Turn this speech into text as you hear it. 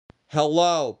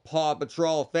Hello, Paw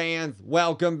Patrol fans.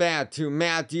 Welcome back to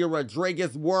Matthew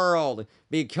Rodriguez's world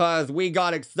because we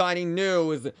got exciting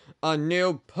news. A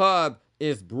new pup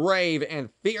is brave and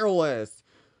fearless.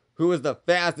 Who is the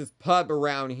fastest pup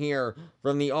around here?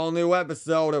 From the all-new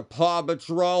episode of Paw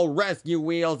Patrol Rescue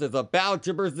Wheels is about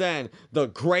to present the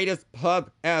greatest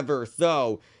pup ever.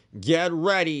 So, get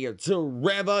ready to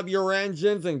rev up your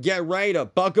engines and get ready to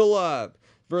buckle up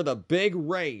for the big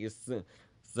race.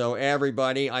 So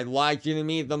everybody, I'd like you to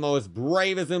meet the most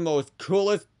bravest and most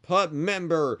coolest pup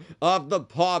member of the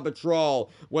Paw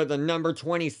Patrol with the number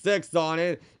 26 on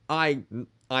it. I'd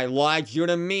like you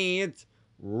to meet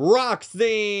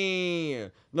Roxi,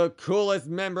 the coolest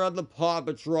member of the Paw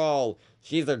Patrol.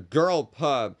 She's a girl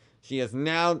pup. She is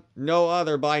now no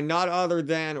other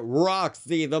than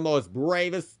Roxi, the most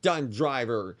bravest stunt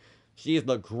driver. She's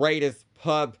the greatest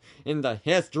pup in the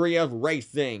history of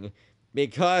racing.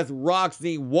 Because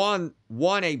Roxi won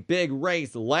a big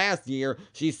race last year,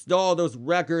 she stole those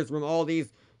records from all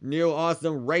these new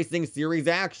awesome racing series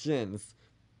actions.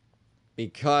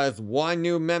 Because one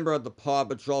new member of the Paw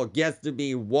Patrol gets to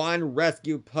be one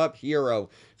rescue pup hero,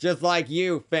 just like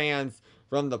you fans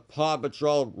from the Paw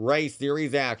Patrol race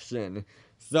series action.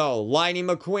 So, Lightning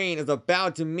McQueen is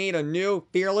about to meet a new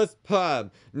fearless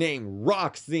pup named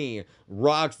Roxi.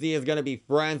 Roxi is going to be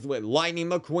friends with Lightning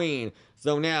McQueen.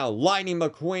 So now, Lightning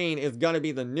McQueen is going to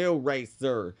be the new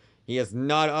racer. He is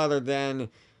none other than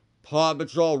Paw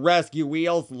Patrol Rescue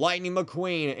Wheels, Lightning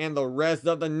McQueen, and the rest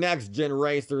of the next-gen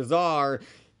racers are...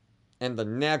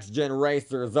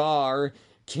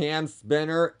 Cam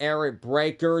Spinner, Eric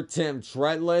Breaker, Tim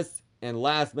Treadless, and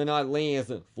last but not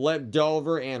least, Flip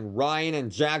Dover and Ryan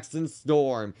and Jackson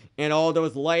Storm, and all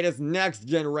those latest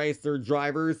next-gen racer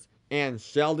drivers, and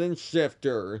Sheldon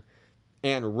Shifter,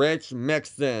 and Rich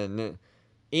Mixon.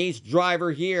 Each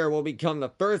driver here will become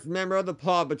the first member of the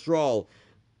Paw Patrol,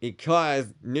 because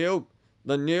the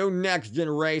new next-gen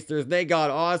racers, they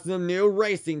got awesome new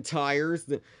racing tires,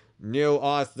 new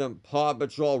awesome Paw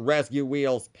Patrol Rescue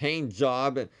Wheels paint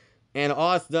job, and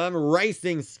awesome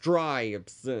racing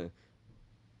stripes.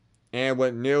 And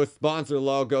with new sponsor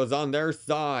logos on their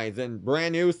sides and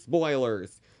brand new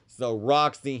spoilers. So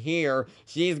Roxi here,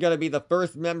 she's gonna be the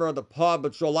first member of the Paw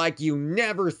Patrol like you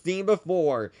never seen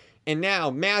before. And now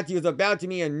Matthew's about to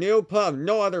meet a new pup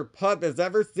no other pup has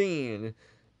ever seen.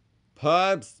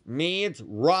 Pups meet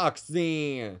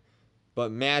Roxi.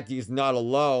 But Matthew's not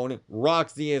alone.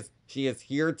 Roxi is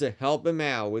here to help him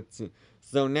out.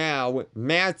 So now,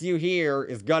 Matthew here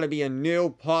is gonna be a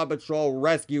new Paw Patrol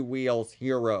Rescue Wheels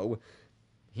hero.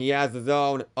 He has his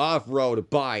own off-road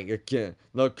bike.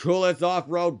 The coolest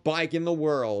off-road bike in the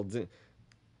world.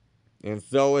 And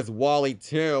so is Wally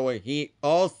too. He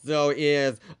also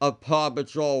is a Paw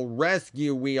Patrol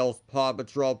Rescue Wheels Paw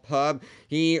Patrol pup.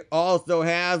 He also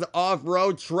has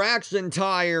off-road traction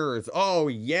tires. Oh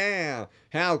yeah!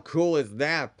 How cool is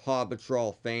that, Paw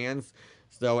Patrol fans?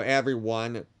 So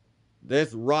everyone,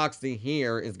 this Roxi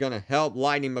here is going to help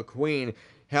Lightning McQueen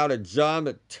how to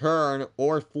jump, turn,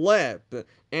 or flip,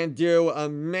 and do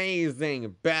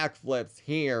amazing backflips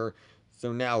here.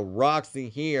 So now Roxi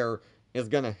here is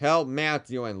going to help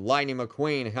Matthew and Lightning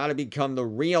McQueen how to become the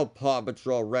real Paw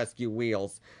Patrol Rescue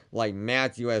Wheels, like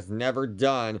Matthew has never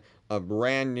done a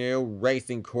brand new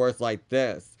racing course like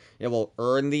this. It will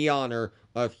earn the honor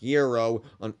of hero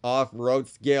on off-road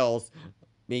skills,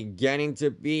 beginning to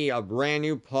be a brand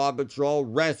new Paw Patrol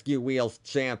Rescue Wheels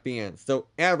champion. So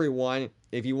everyone,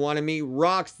 if you want to meet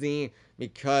Roxi,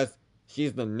 because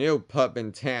she's the new pup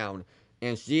in town,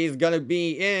 and she's gonna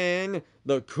be in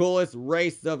the coolest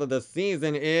race of the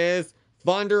season is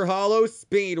Thunder Hollow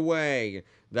Speedway.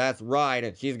 That's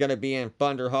right, she's gonna be in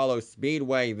Thunder Hollow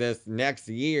Speedway this next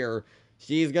year.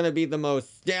 She's gonna be the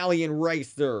most stallion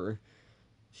racer.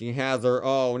 She has her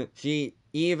own. She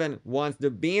even wants to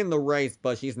be in the race,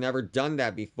 but she's never done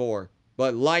that before.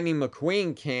 But Lightning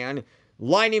McQueen can.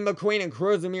 Lightning McQueen and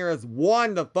Cruz Ramirez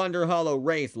won the Thunder Hollow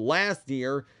race last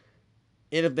year.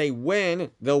 And if they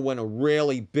win, they'll win a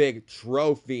really big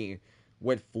trophy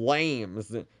with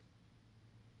flames.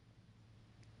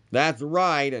 That's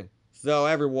right. So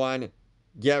everyone,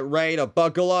 get ready to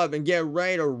buckle up and get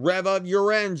ready to rev up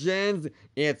your engines.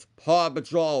 It's Paw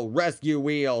Patrol Rescue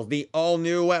Wheels, the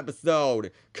all-new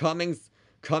episode, coming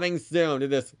soon to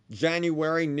this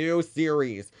January new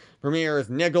series. Premieres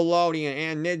Nickelodeon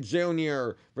and Nick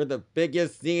Jr. for the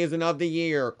biggest season of the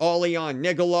year. Only on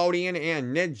Nickelodeon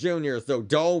and Nick Jr. So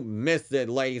don't miss it,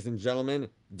 ladies and gentlemen.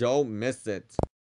 Don't miss it.